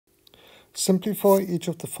Simplify each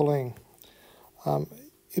of the following.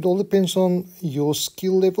 It all depends on your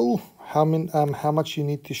skill level, how much you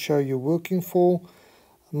need to show you're working for.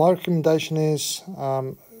 My recommendation is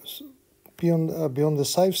be on the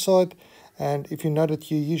safe side, and if you know that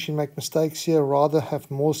you usually make mistakes here, rather have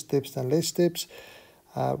more steps than less steps.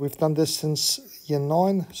 We've done this since year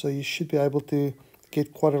 9, so you should be able to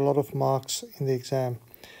get quite a lot of marks in the exam.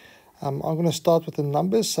 I'm going to start with the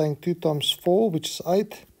numbers, saying 2 times 4, which is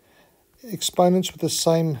 8. Exponents with the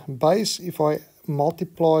same base. If I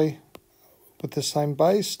multiply with the same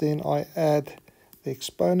base, then I add the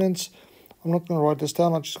exponents. I'm not going to write this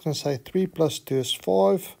down. I'm just going to say 3 plus 2 is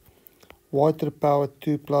 5. Y to the power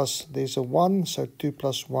 2 plus, there's a 1, so 2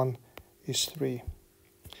 plus 1 is 3.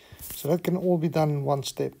 So that can all be done in one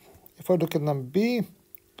step. If I look at number B,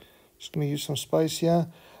 just going to use some space here.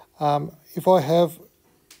 If I have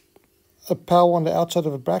a power on the outside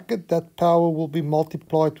of a bracket, that power will be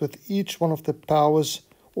multiplied with each one of the powers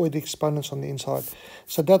or the exponents on the inside.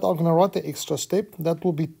 So that I'm going to write the extra step. That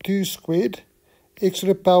will be 2 squared. X to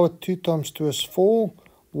the power 2 times 2 is 4.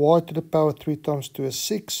 Y to the power 3 times 2 is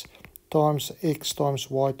 6. Times x times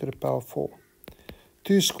y to the power 4.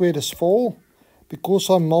 2 squared is 4. Because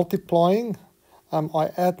I'm multiplying,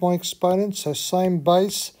 I add my exponents. So same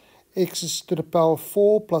base, x is to the power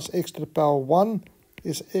 4 plus x to the power 1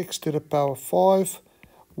 is x to the power 5.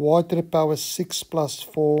 Y to the power 6 plus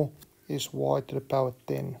 4 is y to the power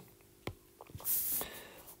 10.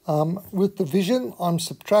 With division, I'm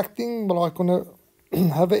subtracting, but I'm going to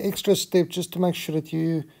have an extra step just to make sure that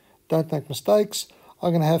you don't make mistakes. I'm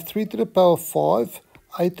going to have 3 to the power 5,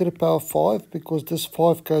 8 to the power 5, because this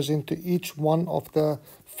 5 goes into each one of the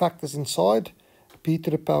factors inside. B to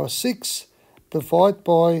the power 6, divide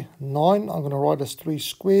by 9, I'm going to write as 3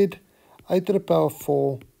 squared. 8 to the power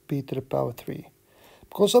 4, b to the power 3.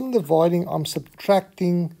 Because I'm dividing, I'm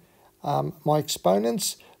subtracting my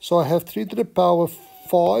exponents. So I have 3 to the power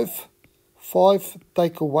 5. 5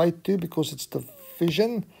 take away 2 because it's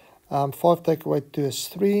division. 5 take away 2 is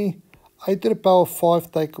 3. 8 to the power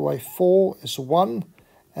 5 take away 4 is 1.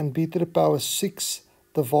 And b to the power 6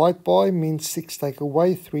 divide by means 6 take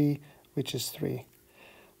away 3, which is 3.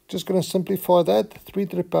 Just going to simplify that. 3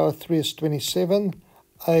 to the power 3 is 27.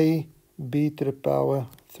 A, b to the power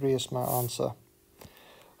 3 is my answer.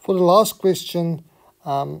 For the last question,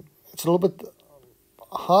 it's a little bit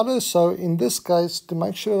harder. So in this case, to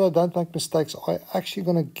make sure that I don't make mistakes, I'm actually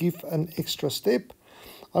going to give an extra step.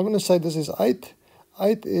 I'm going to say this is 8.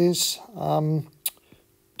 8 is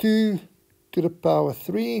 2 to the power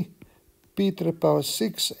 3, p to the power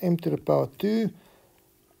 6, m to the power 2.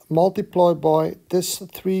 Multiply by this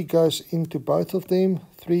 3 goes into both of them.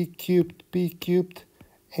 3 cubed, p cubed,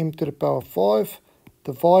 m to the power 5.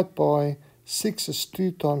 Divide by 6 is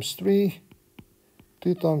 2 times 3.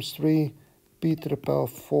 2 times 3, p to the power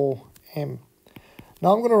 4m.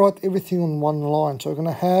 Now I'm going to write everything on one line. So I'm going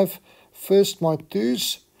to have first my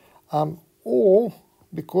 2's, or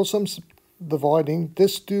because I'm dividing,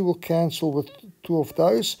 this 2 will cancel with 2 of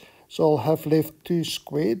those. So I'll have left 2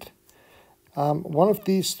 squared. One of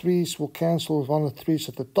these 3's will cancel with one of the 3's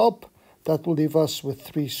at the top. That will leave us with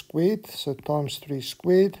 3 squared, so times 3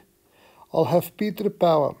 squared. I'll have p to the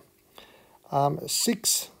power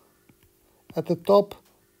 6 at the top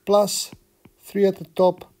plus 3 at the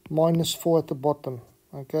top minus 4 at the bottom.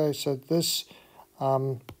 Okay, so this,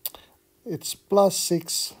 it's plus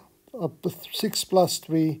 6, 6 plus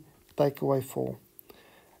 3, take away 4.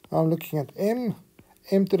 Now I'm looking at m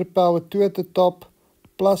to the power 2 at the top,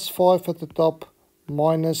 plus 5 at the top,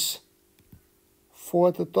 minus 4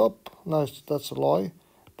 at the top. No, that's a lie.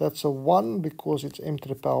 That's a 1 because it's m to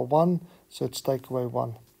the power 1, so it's take away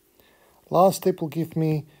 1. Last step will give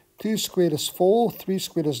me 2 squared is 4, 3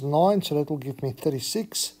 squared is 9, so that will give me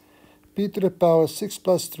 36. p to the power 6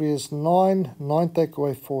 plus 3 is 9, 9 take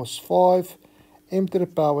away 4 is 5. m to the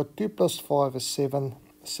power 2 plus 5 is 7,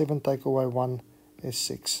 7 take away 1 is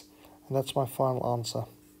 6. And that's my final answer.